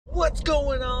What's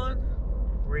going on?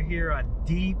 We're here on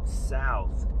Deep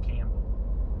South Campbell.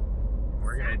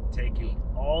 We're going to take you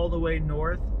all the way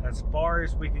north, as far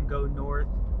as we can go north,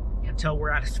 until we're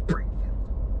out of Springfield.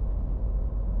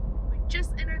 We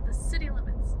just entered the city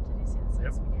limits. Did you see the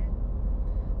signs? Yep. We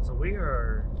did. So we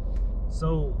are,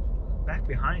 back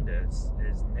behind us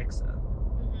is Nixa.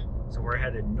 Mm-hmm. So we're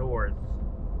headed north,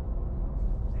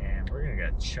 and we're going to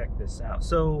go check this out.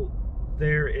 So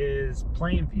there is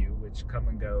Plainview, which come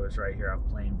and go is right here off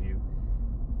Plainview.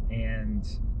 And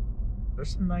there's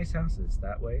some nice houses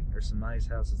that way. There's some nice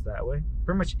houses that way.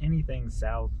 Pretty much anything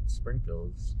south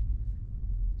Springfield is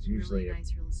usually really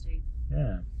nice real estate.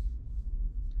 Yeah.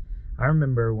 I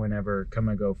remember whenever Come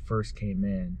and Go first came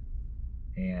in,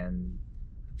 and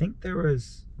I think there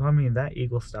was, well, I mean, that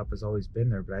Eagle Stop has always been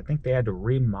there, but I think they had to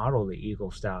remodel the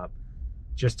Eagle Stop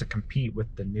just to compete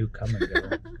with the new Come and Go.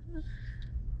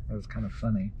 That was kind of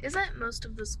funny. Isn't most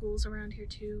of the schools around here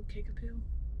too Kickapoo?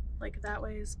 Like that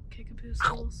way is Kickapoo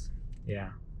schools?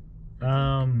 Yeah.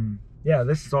 Yeah,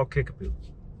 this is all Kickapoo.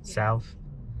 South.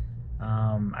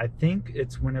 I think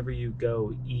it's whenever you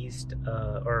go east,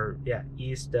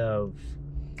 east of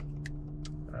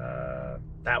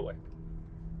that way.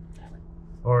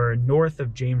 Or north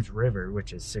of James River,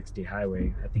 which is 60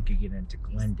 Highway. I think you get into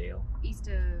Glendale. East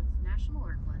of National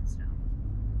or Glenstone?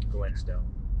 Glenstone.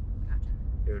 Gotcha.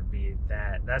 It would be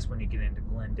that. That's when you get into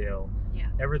Glendale. Yeah.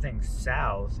 Everything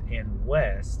south and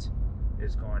west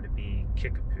is going to be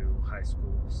Kickapoo high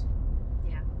schools.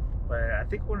 Yeah. But I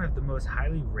think one of the most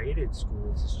highly rated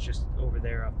schools is just over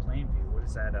there off Plainview. What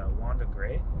is that? Wanda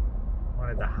Gray? One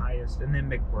of the highest. And then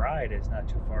McBride is not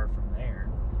too far from there.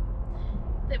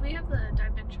 That we have the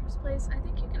dive ventures place. I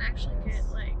think you can actually get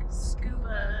like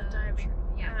scuba diving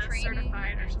training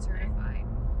certified or and something. certified,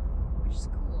 which is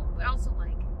cool. But also,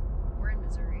 like, we're in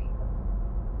Missouri.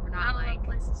 We're Not not a lot like. of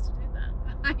places to do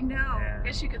that. I know. Yeah. I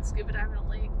guess you could scuba dive in a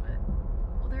lake, but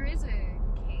Well, there is a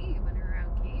cave,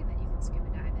 underground cave that you can scuba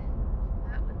dive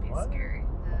in. that would be What? scary.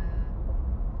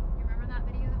 You remember that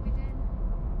video that we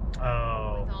did?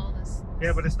 Oh. With all this.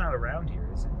 Yeah, but it's not around here,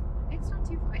 is it? It's not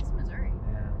too far. It's Missouri.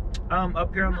 Yeah.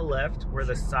 Up here on the left, where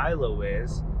the silo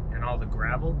is and all the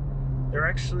gravel,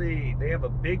 they have a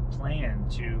big plan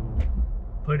to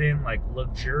put in like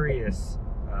luxurious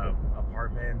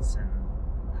apartments and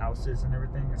houses and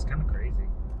everything. It's kind of crazy.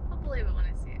 I'll believe it when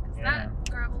I see it, because Yeah. that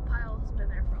gravel pile has been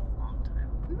there for a long time.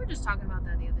 We were just talking about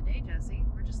that the other day, Jesse.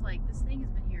 We're just like, this thing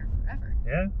has been here forever.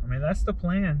 Yeah, I mean that's the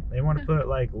plan. They want to put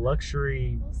like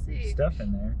luxury We'll see. stuff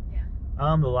in there. Yeah.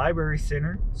 The library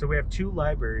center. So we have two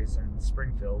libraries in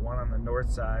Springfield. One on the north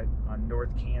side on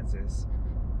North Kansas,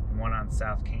 and one on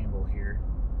South Campbell here.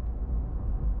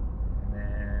 And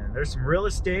then there's some real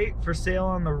estate for sale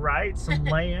on the right, some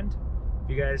land. If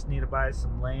you guys need to buy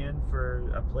some land for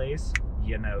a place,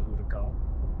 you know who to call.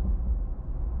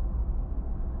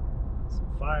 Some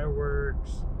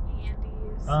fireworks.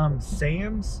 Andes.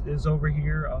 Sam's is over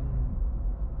here on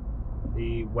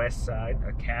the west side.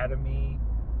 Academy.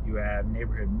 You have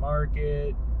Neighborhood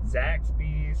Market,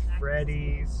 Zaxby's,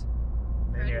 Freddy's.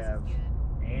 And then you Freddy's have is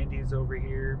good. Andy's over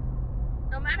here.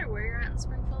 No matter where you're at in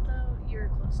Springfield, though, you're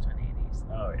close to an Andes.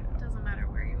 Oh yeah. Doesn't matter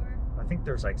where you are. I think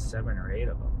there's like 7 or 8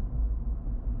 of them.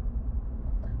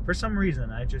 For some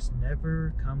reason, I just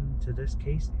never come to this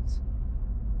Casey's.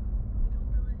 We don't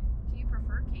really. Do you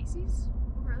prefer Casey's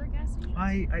over other gas stations?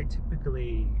 I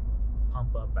typically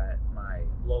pump up at my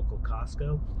local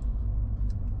Costco.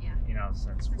 Yeah. You know,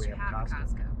 since Since we you have have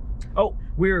Costco. Costco. Oh,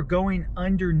 we're going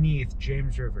underneath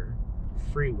James River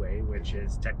Freeway, which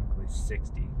is technically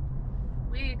 60.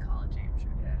 We call it James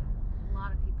River. Yeah. A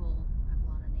lot of people have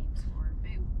a lot of names for it.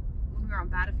 Maybe when we were on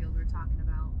Battlefield, we were talking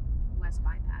about West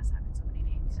Bypass having so many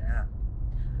names. Yeah.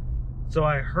 So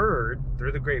I heard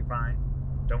through the grapevine,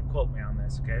 don't quote me on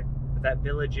this, okay? But that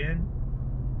Village Inn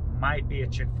might be a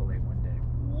Chick-fil-A one day.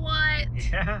 What?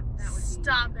 Yeah. That would be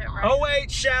Stop it right Oh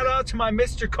wait, shout out to my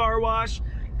Mr. Car Wash,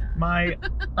 my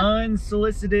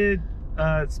unsolicited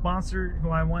sponsor who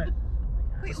I want.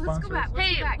 Wait, The let's go back. Let's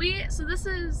Hey, go back. so this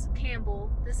is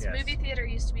Campbell. This Yes. movie theater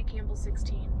used to be Campbell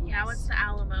 16. Now Yes. it's the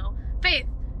Alamo. Faith,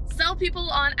 sell people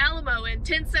on Alamo in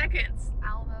 10 seconds.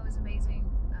 Alamo is amazing.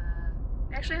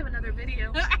 I actually have another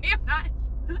video.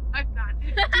 I'm not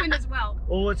doing this well.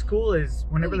 Well, what's cool is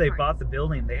whenever Movie they parts. bought the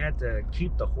building, they had to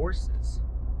keep the horses.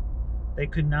 They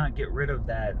could not get rid of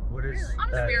that. What is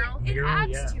Really? that? Mural. It Mural,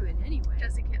 adds yeah. to it anyway.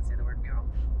 Jesse can't say the word mural.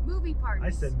 Movie parties. I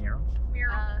said mural.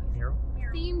 Mural. Mural.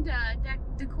 Mural.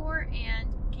 Themed decor and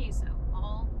queso,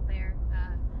 all there.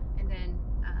 And then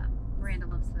Miranda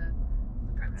loves the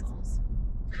pretzels.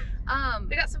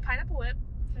 We got some pineapple whip.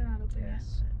 They're not open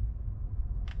Yes.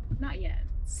 Not yet.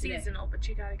 seasonal, but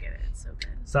you gotta get it. It's so good.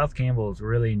 South Campbell is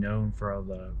really known for all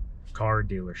the car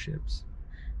dealerships.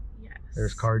 Yes.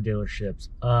 There's car dealerships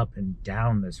up and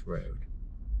down this road.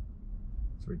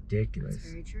 It's ridiculous. That's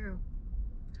very true.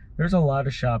 There's a lot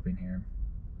of shopping here.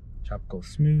 Tropical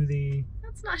smoothie.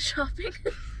 That's not shopping.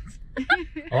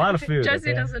 A lot of food.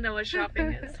 Jesse okay? doesn't know what shopping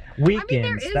is.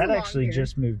 Weekends. is That along actually here.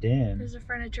 just moved in. There's a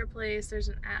furniture place. There's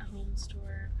an at-home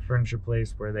store. Furniture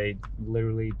place where they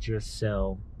literally just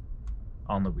sell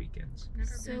on the weekends. Never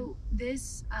So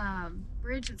this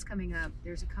bridge that's coming up,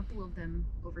 there's a couple of them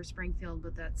over Springfield,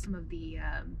 but that's some of the,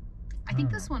 I think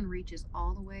this one reaches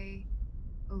all the way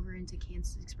over into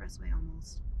Kansas Expressway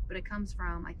almost. But it comes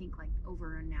from, I think, like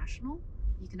over a national.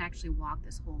 You can actually walk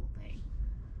this whole thing.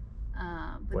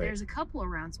 But Wait. there's a couple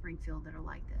around Springfield that are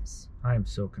like this. I am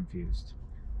so confused.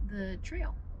 The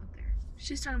trail up there.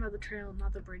 She's talking about the trail,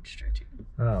 not the bridge stretching.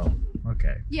 Oh,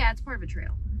 okay. Yeah, it's part of a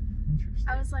trail. Interesting.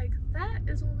 I was like, that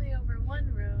is only over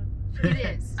one road.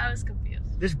 It is. I was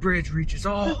confused. This bridge reaches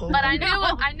all. But I knew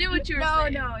No. I knew what you were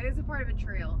saying. No, it was a part of a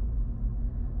trail.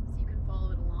 So you can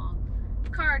follow it along.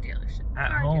 Car dealership. At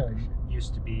Car home dealership.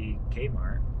 used to be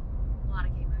Kmart. A lot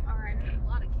of Kmart. R.I.P. A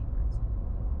lot of Kmarts.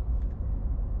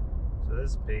 So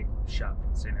this big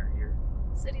shopping center here.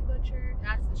 City Butcher.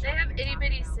 That's the They shop have that you're Itty talking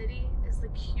Bitty about. City is the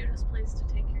cutest place to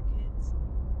take your kids.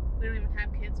 We don't even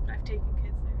have kids, but I've taken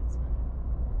kids there. It's fun.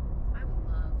 I would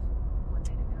love one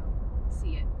day to go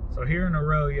see it. So here in a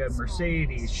row you have Small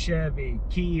Mercedes, ones. Chevy,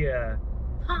 Kia,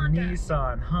 Honda.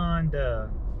 Nissan, Honda,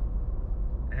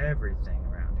 everything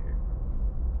around here.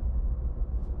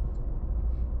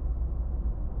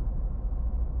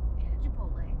 And a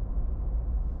Chipotle.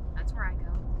 That's where I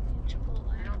go. And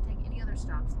Chipotle. I don't take any other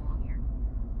stops along here.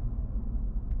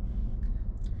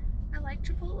 I like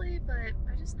Chipotle, but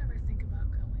I just never think about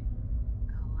going.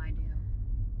 Oh, I do.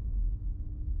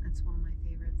 That's one of my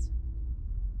favorites.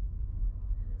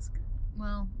 It is good.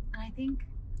 Well, and I think,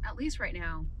 at least right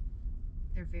now,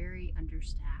 they're very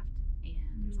understaffed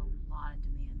and there's a lot of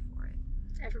demand for it.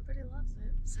 Everybody loves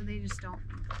it. So they just don't,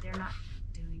 they're not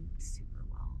doing super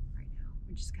well right now,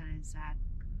 which is kind of sad.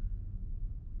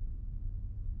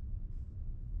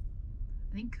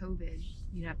 I think COVID,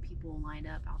 you'd have people lined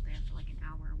up out there for like an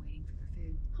hour waiting for their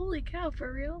food. Holy cow,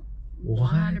 for real?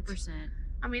 What? 100%.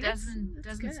 I mean, Desmond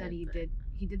it's said good,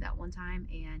 he did that one time,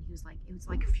 and he was like, it was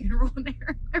like a funeral in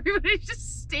there. Everybody's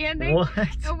just standing What?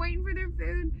 and waiting for their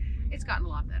food. It's gotten a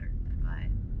lot better, but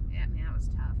yeah, man, it was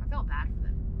tough. I felt bad for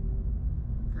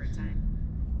them for a time.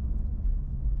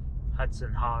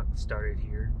 Hudson Hawk started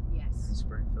here in Yes.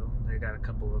 Springfield. They got a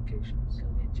couple locations. Go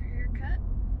get your hair cut.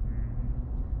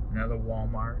 Another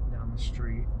Walmart down the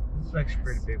street. This is actually a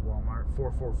pretty big Walmart.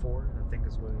 444, I think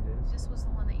is what it is. This was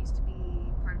the one that used to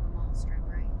be part of a mall strip,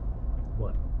 right?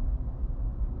 What?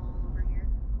 The mall over here.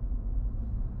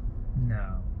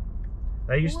 No.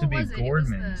 That used Well, to what be was it? It was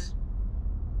Gordman's.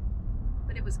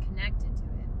 But it was connected to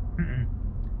it. Mm-mm.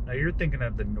 Now you're thinking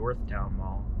of the Northtown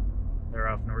Mall. They're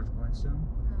off North Glenstone.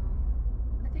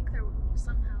 No. I think there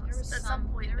somehow There was at some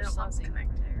point there that was was something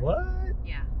connected. over there. What?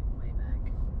 Yeah. Way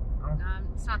back. Oh,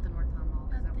 It's not the Northtown Mall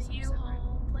because that At was the something separate.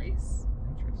 U-Haul place.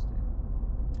 interesting.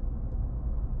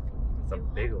 It's If a you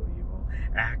need big old U-Haul.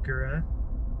 Acura.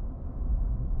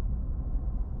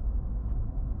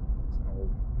 It's an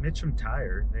old Mitchum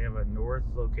Tire. They have a north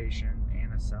location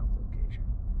and a south location.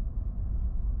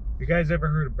 You guys ever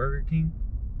heard of Burger King?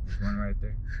 There's one right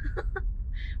there.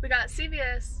 We got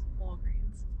CVS,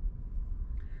 Walgreens.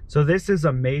 So this is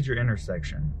a major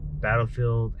intersection,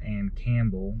 Battlefield and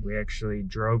Campbell. We actually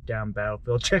drove down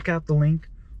Battlefield. Check out the link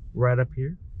right up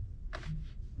here.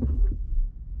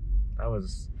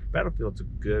 Battlefield's a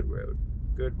good road.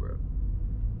 Good road.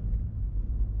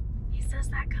 He says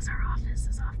that because our office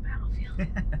is off Battlefield.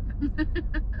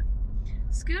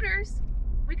 Scooters.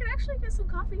 We could actually get some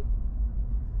coffee.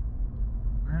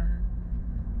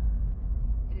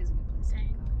 It is a good place to get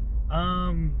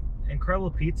coffee.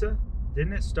 Incredible Pizza.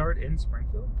 Didn't it start in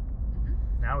Springfield?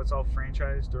 Mhm. Now it's all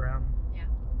franchised around.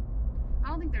 I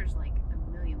don't think there's like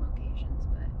a million locations,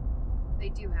 but they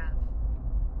do have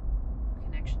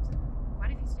connections in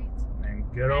quite a few states. And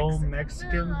good old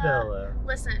Mexican Villa.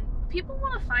 Listen, people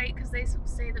want to fight because they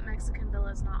say that Mexican Villa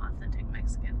is not authentic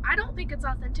Mexican. I don't think it's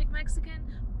authentic Mexican,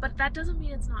 but that doesn't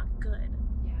mean it's not good.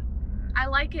 Yeah. I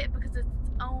like it because it's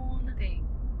its own Thing.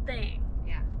 thing.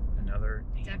 Yeah. Another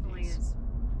It definitely Andes. is.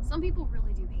 Some people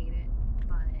really do hate it,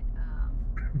 but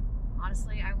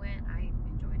honestly, I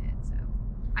enjoyed it. So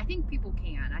I think people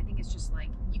can. I think it's just like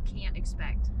you can't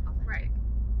expect authentic. Right.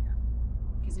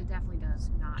 Because it definitely does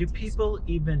not. Do taste people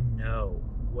even know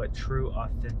what true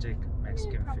authentic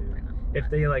Mexican Probably food? not. If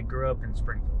they like grew up in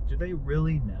Springfield, do they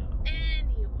really know?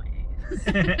 Anyway, We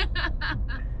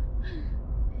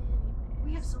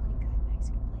have so many good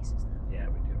Mexican places, though. Yeah,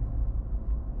 we do.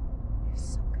 They're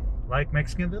so good. Like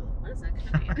Mexicanville? What is that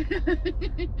gonna be?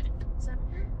 Is that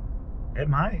over? It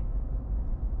might.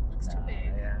 Looks too Nah,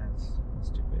 big. Yeah, it's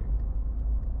too big.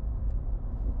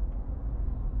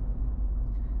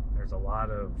 There's a lot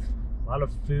of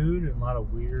food and a lot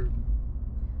of weird.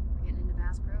 We're getting into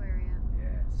Bass Pro area.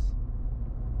 Yes.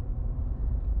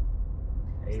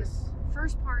 So Ace. the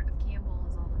first part of Campbell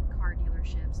is all the car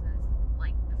dealerships, and then it's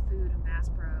like the food and Bass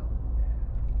Pro,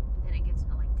 and then it gets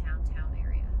into like downtown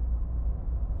area.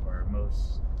 Where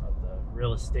most of the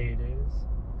real estate is.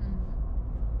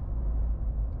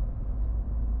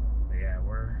 But yeah,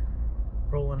 we're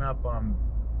rolling up on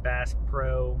Bass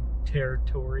Pro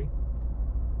territory.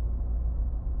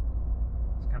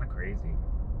 It's kind of crazy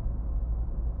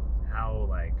how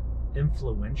like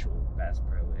influential Bass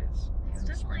Pro is. It's in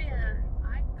the definitely Springfield an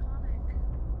area.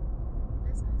 iconic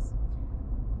business.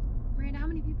 Miranda, how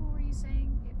many people were you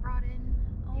saying it brought in?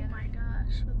 Oh the other my day?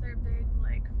 gosh, with their big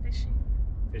like fishing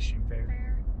Fishing fair.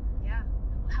 fair. Yeah.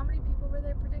 How many people were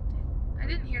they predicting? I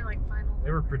didn't hear like final.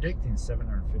 They were predicting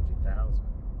 750,000.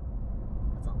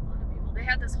 That's a lot of people. They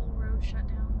had this whole road shut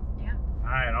down. Yeah. All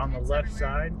right, on the It's left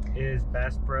everywhere. side is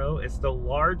Bass Pro. It's the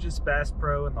largest Bass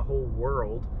Pro in the whole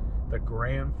world. The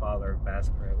grandfather of Bass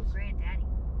Pros. Granddaddy.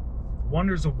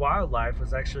 Wonders of Wildlife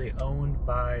was actually owned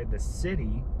by the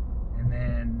city, and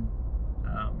then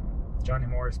Johnny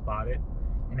Morris bought it,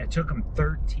 and it took him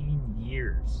 13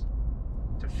 years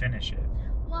to finish it.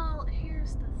 Well,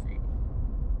 here's the thing.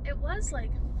 It was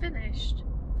like finished,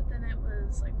 but then it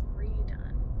was like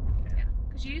redone. Yeah.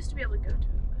 Because you used to be able to go to it.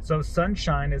 But So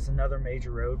Sunshine is another major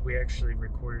road. We actually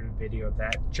recorded a video of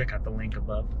that. Check out the link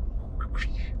above.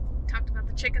 talked about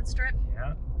the chicken strip.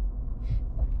 Yeah.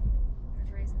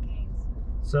 There's Raising Cane's.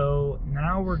 So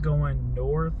now we're going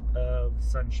north of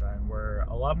Sunshine, where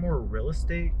a lot more real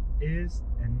estate is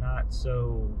and not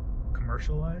so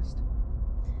commercialized.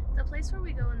 The place where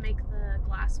we go and make the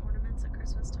glass ornaments at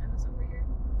Christmas time is over here.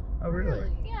 Oh,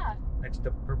 really? Yeah. Next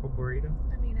to Purple Burrito?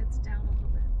 I mean, it's down a little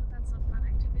bit, but that's a fun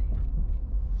activity.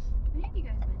 When have you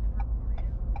guys been to Purple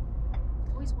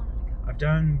Burrito? Always wanted to go. I've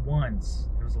done once.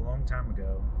 It was a long time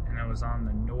ago, and it was on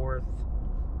the north.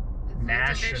 It's the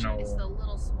National. division, It's the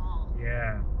little small.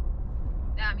 Yeah.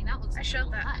 Yeah, I mean, that looks I like a showed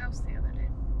little that hut. house the other day.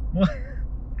 What?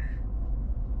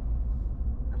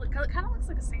 It kind of looks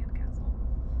like a sandcastle.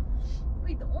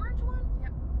 Wait, the orange one?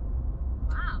 Yep.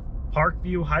 Wow.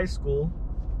 Parkview High School.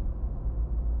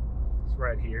 It's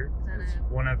right here. Is that It's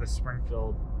a- one of the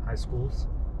Springfield high schools.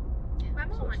 Yeah. My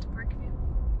mom went to Parkview.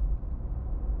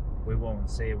 We won't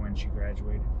say when she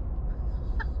graduated.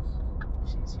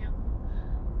 She's young.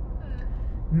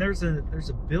 And there's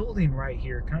a building right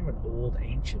here, kind of an old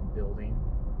ancient building,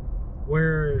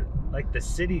 where like the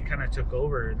city kind of took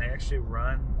over, and they actually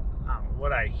run.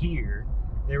 What I hear,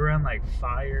 they run like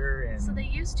fire and. So they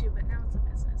used to, but now it's a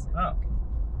business. I Oh. think.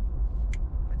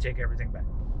 I take everything back.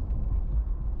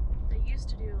 They used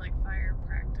to do like fire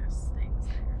practice things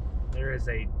there. There is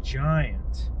a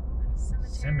giant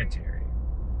cemetery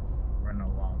running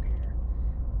along here,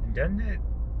 and doesn't it?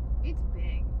 It's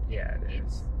big. Yeah, it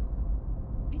is.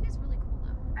 It is really cool,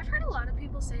 though. I've heard a lot of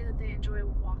people say that they enjoy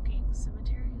walking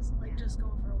cemeteries, like Yeah. just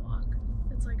going for a walk.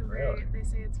 It's like a very, Really? they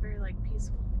say it's very like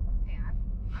peaceful. Yeah,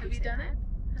 I Have would you say done that. it?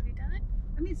 Have you done it?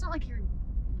 I mean, it's not like you're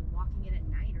walking it at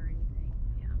night or anything.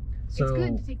 So It's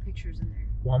good to take pictures in there.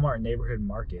 Walmart Neighborhood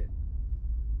Market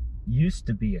used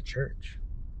to be a church,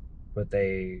 but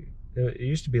it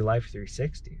used to be Life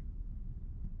 360.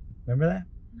 Remember that?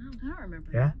 No. I don't remember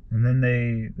Yeah. And then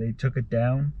they took it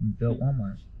down and built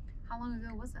Walmart. that. How long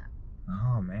ago was that?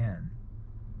 Oh man,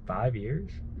 5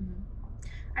 years.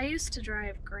 I used to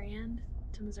drive Grand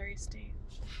to Missouri State.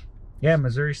 Yeah,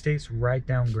 Missouri State's right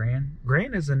down Grand.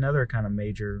 Grand is another kind of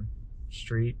major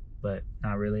street, but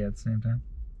not really at the same time.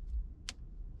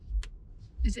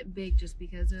 Is it big just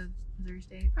because of Missouri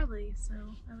State? Probably so,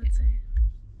 I would say.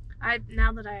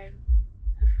 Now that I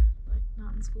have like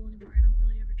not in school anymore, I don't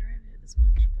really ever drive it as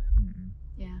much, but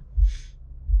Yeah.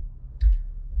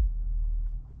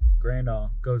 Grand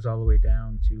goes all the way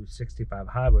down to 65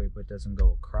 Highway, but doesn't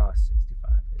go across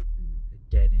 65. It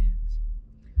dead ends.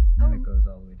 And then it goes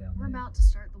all the way down We're there. about to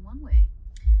start the one-way.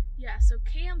 yeah, so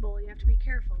Campbell, you have to be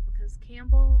careful because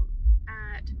Campbell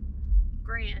at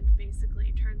Grand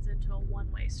basically turns into a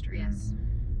one-way street. Yes.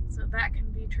 So that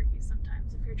can be tricky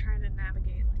sometimes if you're trying to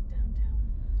navigate like downtown.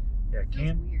 Yeah,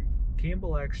 Feels weird.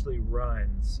 Campbell actually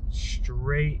runs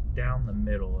straight down the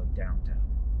middle of downtown.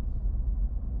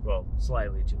 Well,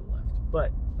 slightly to the left,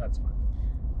 but that's fine.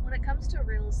 When it comes to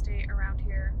real estate around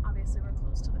here, obviously we're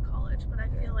close to the college, but I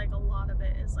feel like a lot of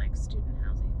it is like student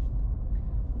housing.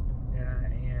 Yeah,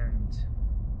 and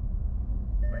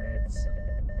when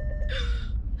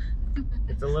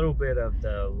it's a little bit of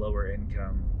the lower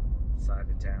income side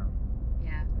of town.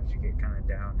 Yeah. As you get kind of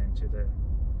down into the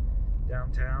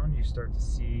downtown, you start to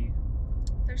see.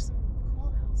 There's some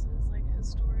cool houses, like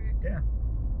historic. Yeah.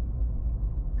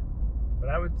 But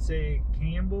I would say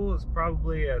Campbell is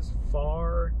probably as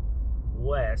far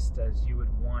west as you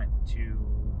would want to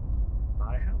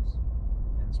buy a house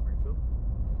in Springfield.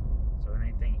 So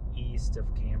anything east of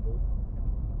Campbell.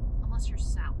 Unless you're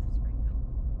south of Springfield.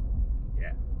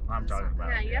 Yeah, I'm talking about.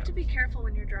 Yeah, you have to be careful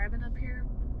when you're driving up here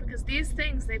because these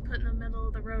things they put in the middle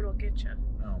of the road will get you.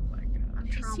 Oh my god. I'm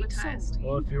traumatized.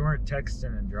 Well, if you weren't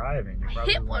texting and driving, you I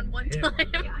probably hit one wouldn't hit time. one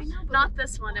of those. Yeah, I know, but Not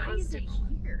this one. It why was is it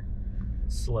here?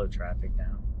 Slow traffic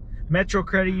now. Metro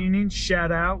Credit Union,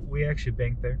 shout out. We actually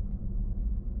bank there.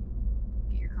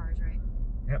 Get your cars right.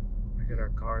 Yep, we get our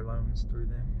car loans through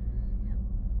them. Yep.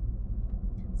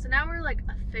 So now we're like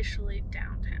officially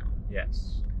downtown.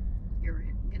 Yes. You're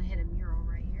gonna hit a mural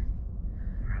right here.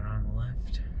 Right on the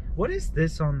left. What is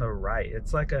this on the right?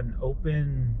 It's like an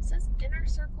open. It says Inner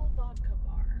Circle Vodka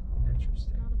Bar.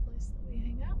 Interesting. Not a place that we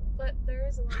hang out, but there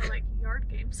is a lot of like yard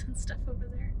games and stuff over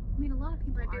there. I mean, a lot of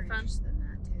people Might be are fun. interested in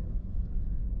that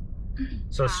too.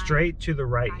 So Pie. straight to the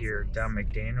right Pie's here, nice. down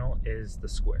McDaniel, is the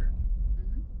square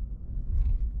Mm-hmm.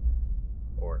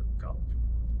 or college.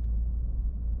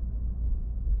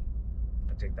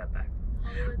 I take that back.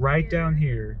 Hollywood Right Theater. down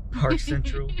here, Park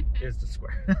Central is the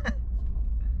square.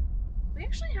 We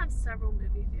actually have several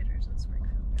movie theaters in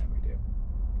Springfield. Yeah, we do.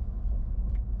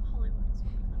 Hollywood is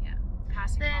one of them. Yeah.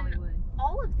 Passing Then- Hollywood.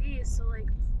 All of these, so like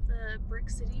the Brick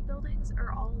City buildings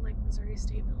are all like Missouri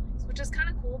State buildings, which is kind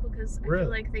of cool because I Really?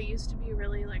 feel like they used to be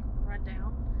really like run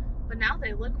down, but now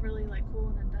they look really like cool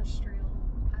and industrial.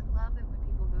 I love it when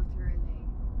people go through and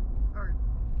they, or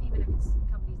even if it's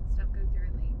companies and stuff, go through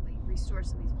and they restore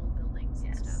some of these old buildings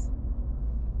and stuff. Because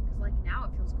like now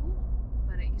it feels cool,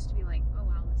 but it used to be like, oh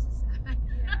wow, this is sad.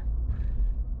 Yeah.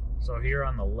 So here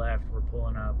on the left, we're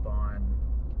pulling up on,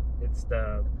 it's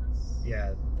the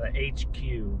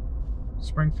HQ,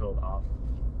 Springfield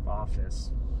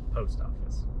office, post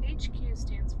office. HQ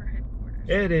stands for headquarters.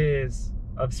 It is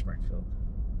of Springfield.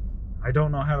 I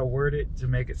don't know how to word it to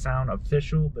make it sound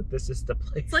official, but this is the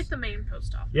place. It's like the main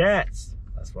post office. Yes,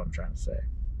 that's what I'm trying to say.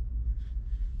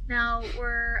 Now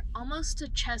we're almost to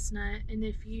Chestnut, and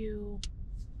if you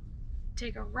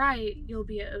take a right, you'll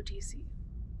be at OTC,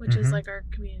 which is Mhm. like our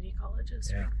community college of Yeah.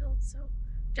 Springfield. So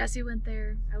Jesse went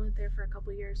there. I went there for a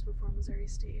couple years before Missouri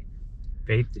State.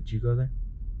 Faith, did you go there?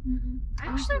 Mm-mm. I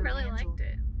actually really liked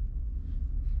it.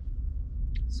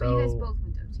 So you guys So both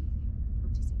went to OTC.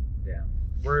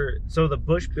 so the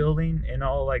Bush building and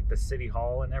all like the city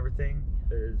hall and everything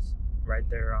is right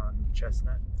there on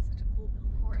Chestnut. Such a cool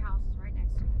building. Courthouse is right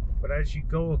next to it. But as you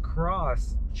go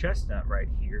across Chestnut right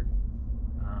here,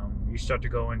 you start to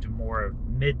go into more of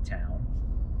Midtown,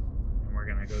 and we're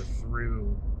gonna go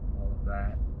through all of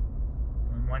that.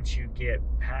 And once you get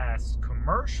past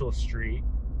Commercial Street,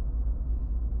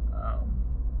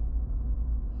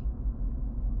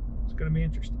 it's gonna be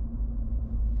interesting.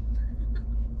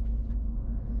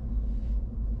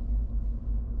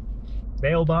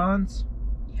 Bail bonds.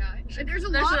 Yeah, and there's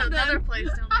There's lot of another them. place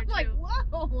down I'm there like, too.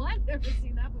 whoa, I've never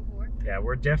seen that before. Yeah,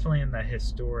 we're definitely in the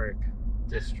historic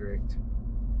district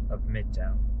of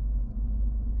Midtown.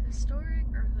 Historic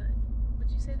or hood?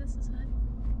 Would you say this is hood?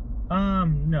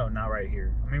 No, not right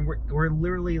here. I mean, we're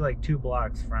literally like 2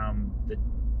 blocks from the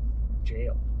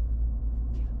jail.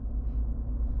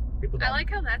 People don't. I like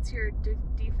how that's your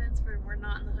defense for we're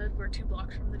not in the hood. We're 2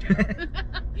 blocks from the jail.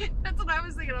 That's what I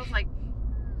was thinking. I was like,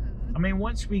 I mean,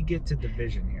 once we get to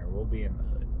Division here, we'll be in the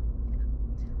hood.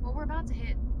 well, we're about to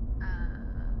hit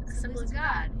Assemblies of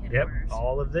God. Yep, headquarters.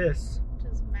 all of this Which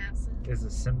is massive. is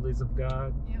Assemblies of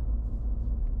God. Yep.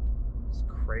 It's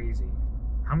crazy.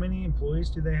 How many employees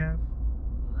do they have?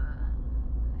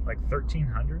 Like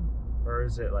 1,300? Or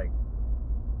is it like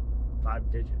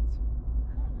 5 digits?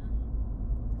 I don't know.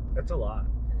 That's a lot.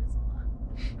 It is a lot.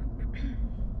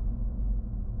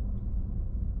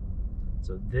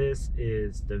 So this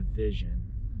is Division.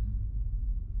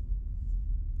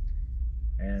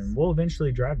 And we'll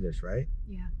eventually drive this, right?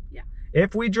 Yeah.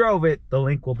 If we drove it, the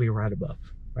link will be right above,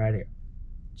 right here.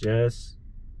 Just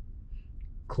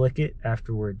click it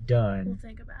after we're We'll done.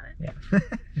 think about it. Yeah.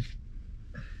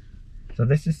 So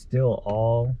this is still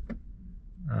all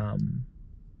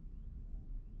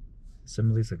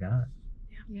Assemblies of God.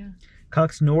 Yeah.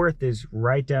 Cox North is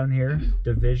right down here,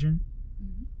 Division.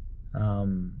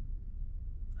 Mhm.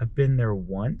 I've been there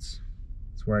once.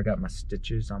 It's where I got my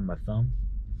stitches on my thumb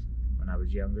when I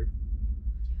was younger.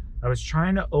 I was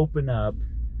trying to open up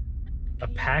a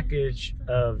package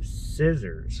of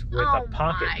scissors with a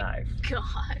pocket knife.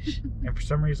 Gosh. And for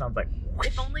some reason I was like,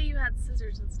 If only you had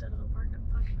scissors instead of a pocket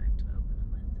knife to open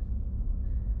them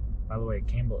with. by the way,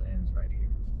 Campbell ends right here.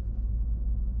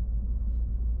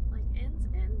 Like ends?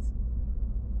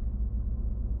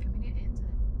 I mean, it ends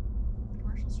at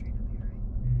Commercial Street up here,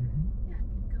 right? Mm-hmm. Yeah,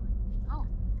 keep going. Oh.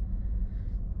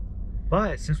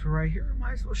 But since we're right here, I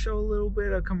might as well show a little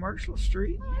bit of Commercial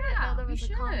Street. Yeah, there we was a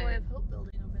should. Convoy of Hope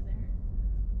building over there.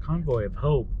 Convoy of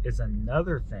Hope is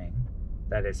another thing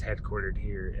that is headquartered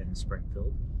here in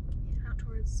Springfield. Out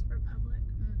towards Republic.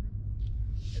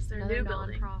 Mm-hmm. Is their Another new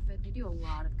building. nonprofit. They do a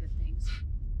lot of good things.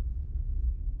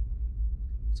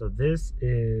 So this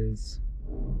is,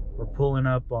 we're pulling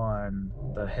up on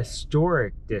the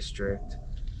historic district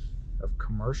of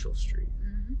Commercial Street.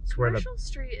 Mm-hmm. It's where the Commercial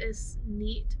Street is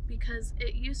neat because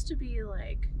it used to be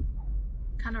like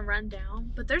kind of run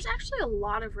down, but there's actually a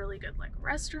lot of really good like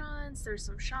restaurants. There's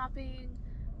some shopping,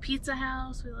 Pizza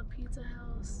House. We love Pizza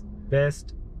House.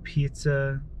 best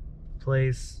pizza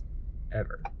place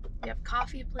ever. You have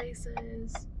coffee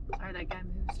places. Sorry, that guy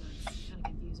moved, so it's kind of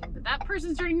confusing. But that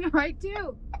person's turning right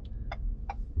too.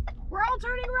 We're all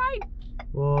turning right.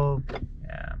 Well,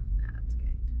 yeah. That's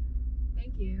okay.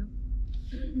 Thank you.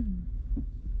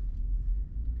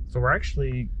 So we're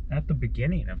actually at the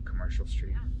beginning of Commercial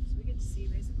Street. Yeah, so we get to see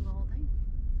basically the whole thing.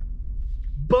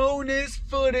 Bonus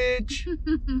footage!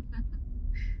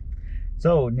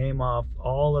 So name off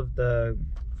all of the,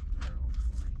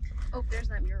 Oh, there's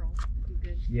that mural. Do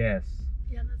good. yes.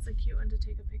 Yeah, that's a cute one to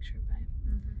take a picture by.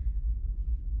 Mm-hmm.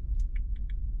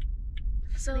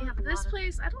 So They have a this lot of-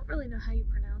 place, I don't really know how you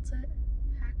pronounce it.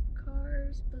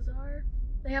 Hackars Bazaar.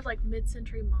 They have like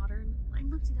mid-century modern, I like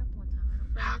looked it up one time. I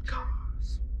don't furniture.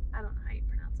 Hackars. I don't know how you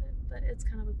pronounce it, but it's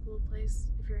kind of a cool place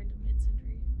if you're into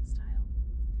mid-century style.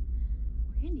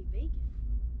 Randy Bacon.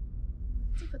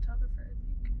 It's a photographer,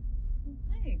 I think.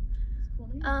 Hey, that's a cool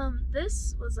name.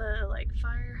 This was a like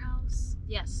firehouse,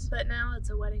 Yes. but now it's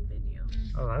a wedding venue.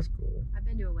 Oh, that's cool. I've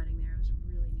been to a wedding there. It was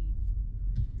really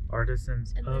neat.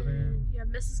 Artisan's And Oven. then you have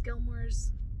Mrs.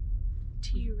 Gilmore's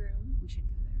tea room, We should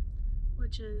go there.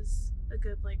 which is a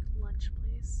good like lunch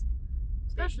place.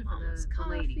 Especially Big for Mama's the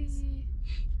ladies. Coffee.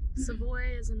 Savoy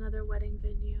is another wedding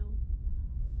venue.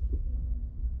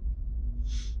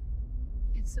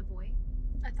 It's Savoy.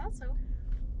 I thought so.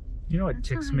 You know what That's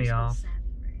ticks not how me you spell off savvy,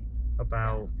 right? I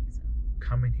about don't think so.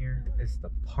 coming here is the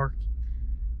parking.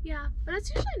 Yeah, but it's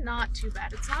usually not too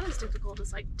bad. It's not as difficult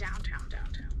as like downtown.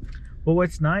 But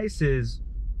what's nice is,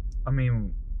 I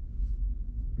mean,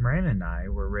 Miranda and I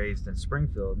were raised in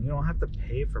Springfield, and you don't have to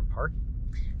pay for parking.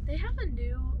 They have a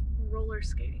new roller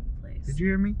skating place. Did you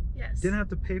hear me? Yes. Didn't have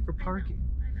to pay for parking.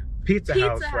 I know. Pizza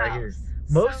House right here. So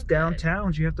Most good.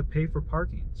 downtowns you have to pay for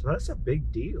parking, so that's a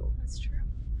big deal. That's true.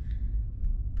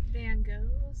 Van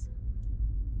Gogh's.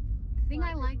 The thing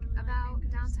I Well, like people like about Van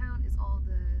Gogh's. downtown is all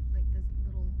the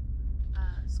little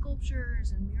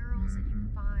sculptures and murals that you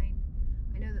can find.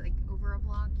 I know that like over a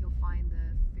block you'll find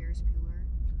the Ferris Bueller.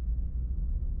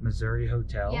 Missouri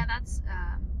Hotel. Yeah, that's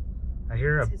I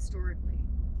hear it's historically.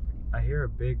 a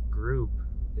big group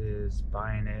is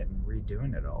buying it and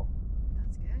redoing it all.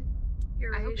 That's good.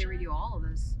 Eurasia. I hope they redo all of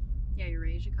this. Yeah,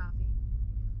 Eurasia coffee.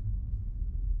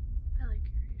 I like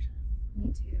Eurasia.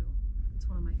 Me too. It's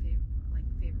one of my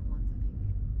favorite ones. I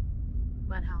think.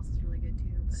 Mud House is really good too.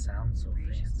 But Sounds so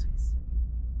Eurasia's fancy. nice.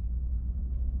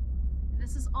 And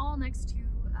this is all next to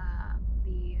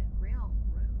the railroad.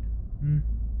 Hmm.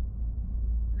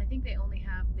 And I think they only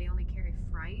carry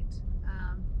freight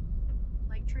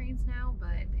like trains now, but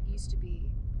it used to be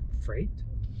Freight?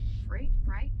 freight.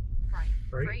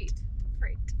 Freight.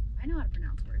 Freight. I know how to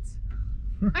pronounce words.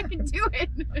 I can do it.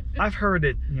 I've heard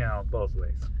it, both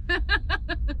ways.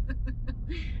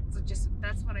 So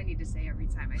that's what I need to say every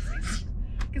time I say something.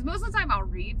 Because most of the time I'll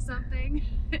read something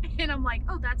and I'm like,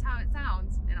 oh, that's how it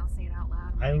sounds, and I'll say it out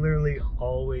loud. I'm I like, literally "No."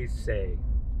 always say,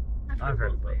 I've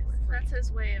heard it both ways. That's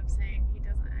his way of saying he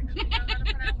doesn't actually know how to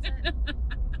pronounce it.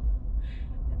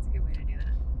 That's a good way to do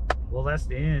that. well, that's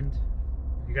the end.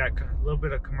 You got a little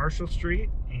bit of Commercial Street,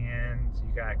 and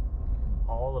you got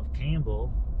all of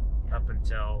Campbell up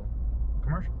until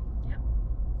Commercial. Yep.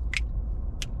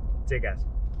 See you guys.